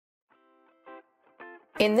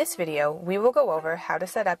In this video, we will go over how to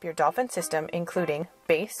set up your Dolphin system including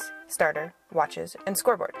base, starter, watches, and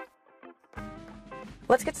scoreboard.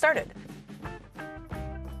 Let's get started.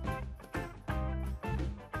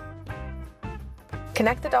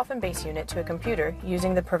 Connect the Dolphin base unit to a computer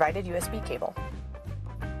using the provided USB cable.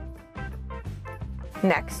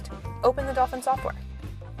 Next, open the Dolphin software.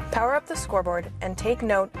 Power up the scoreboard and take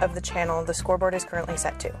note of the channel the scoreboard is currently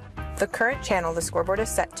set to. The current channel the scoreboard is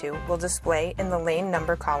set to will display in the lane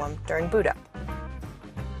number column during boot up.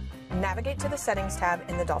 Navigate to the Settings tab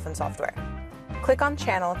in the Dolphin software. Click on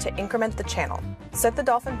Channel to increment the channel. Set the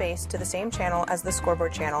Dolphin base to the same channel as the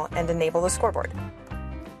scoreboard channel and enable the scoreboard.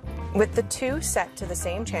 With the two set to the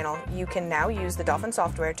same channel, you can now use the Dolphin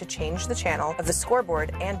software to change the channel of the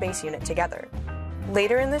scoreboard and base unit together.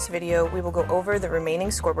 Later in this video, we will go over the remaining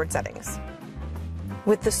scoreboard settings.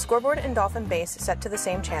 With the scoreboard and Dolphin base set to the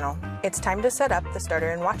same channel, it's time to set up the starter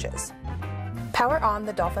and watches. Power on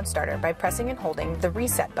the Dolphin starter by pressing and holding the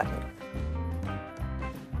reset button.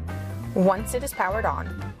 Once it is powered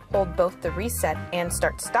on, hold both the reset and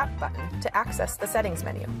start-stop button to access the settings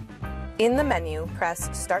menu. In the menu, press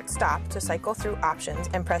start-stop to cycle through options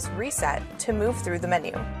and press reset to move through the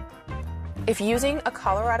menu. If using a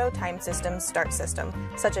Colorado time system start system,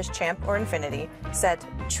 such as Champ or Infinity, set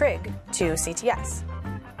Trig to CTS.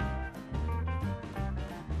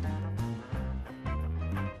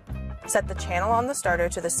 Set the channel on the starter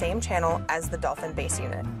to the same channel as the Dolphin base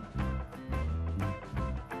unit.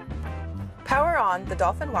 Power on the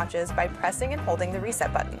Dolphin watches by pressing and holding the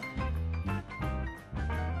reset button.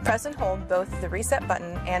 Press and hold both the reset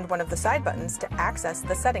button and one of the side buttons to access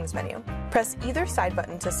the settings menu. Press either side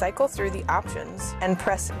button to cycle through the options and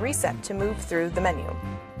press reset to move through the menu.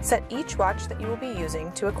 Set each watch that you will be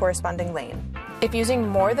using to a corresponding lane. If using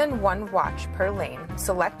more than one watch per lane,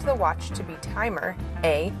 select the watch to be timer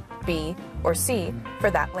A, B, or C for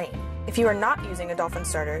that lane. If you are not using a Dolphin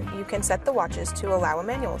starter, you can set the watches to allow a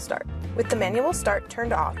manual start. With the manual start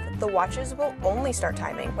turned off, the watches will only start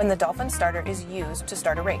timing when the Dolphin starter is used to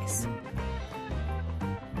start a race.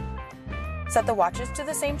 Set the watches to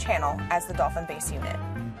the same channel as the Dolphin base unit.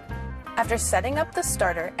 After setting up the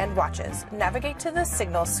starter and watches, navigate to the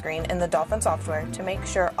signal screen in the Dolphin software to make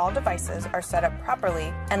sure all devices are set up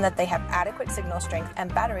properly and that they have adequate signal strength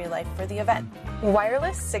and battery life for the event.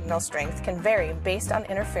 Wireless signal strength can vary based on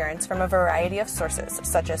interference from a variety of sources,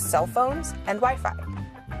 such as cell phones and Wi-Fi.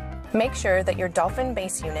 Make sure that your Dolphin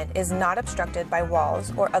base unit is not obstructed by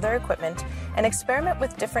walls or other equipment and experiment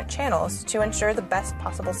with different channels to ensure the best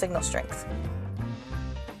possible signal strength.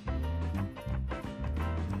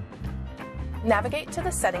 Navigate to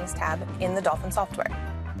the Settings tab in the Dolphin software.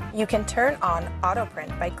 You can turn on Auto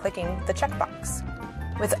Print by clicking the checkbox.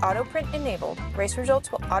 With Auto Print enabled, race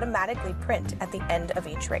results will automatically print at the end of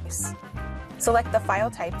each race. Select the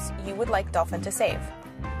file types you would like Dolphin to save.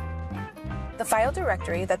 The file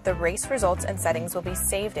directory that the race results and settings will be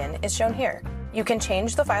saved in is shown here. You can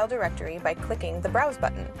change the file directory by clicking the Browse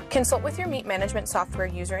button. Consult with your meet management software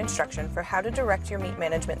user instruction for how to direct your meet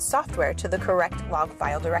management software to the correct log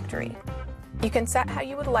file directory. You can set how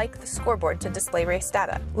you would like the scoreboard to display race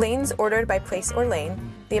data. Lanes ordered by place or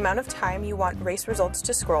lane, the amount of time you want race results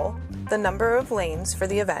to scroll, the number of lanes for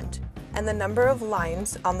the event, and the number of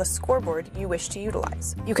lines on the scoreboard you wish to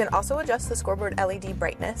utilize. You can also adjust the scoreboard LED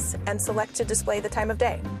brightness and select to display the time of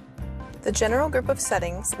day. The general group of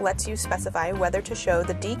settings lets you specify whether to show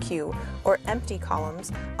the DQ or empty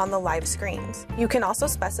columns on the live screens. You can also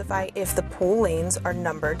specify if the pool lanes are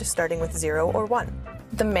numbered starting with 0 or 1.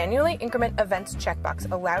 The Manually Increment Events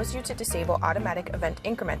checkbox allows you to disable automatic event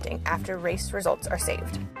incrementing after race results are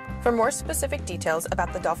saved. For more specific details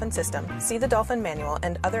about the Dolphin system, see the Dolphin manual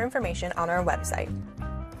and other information on our website.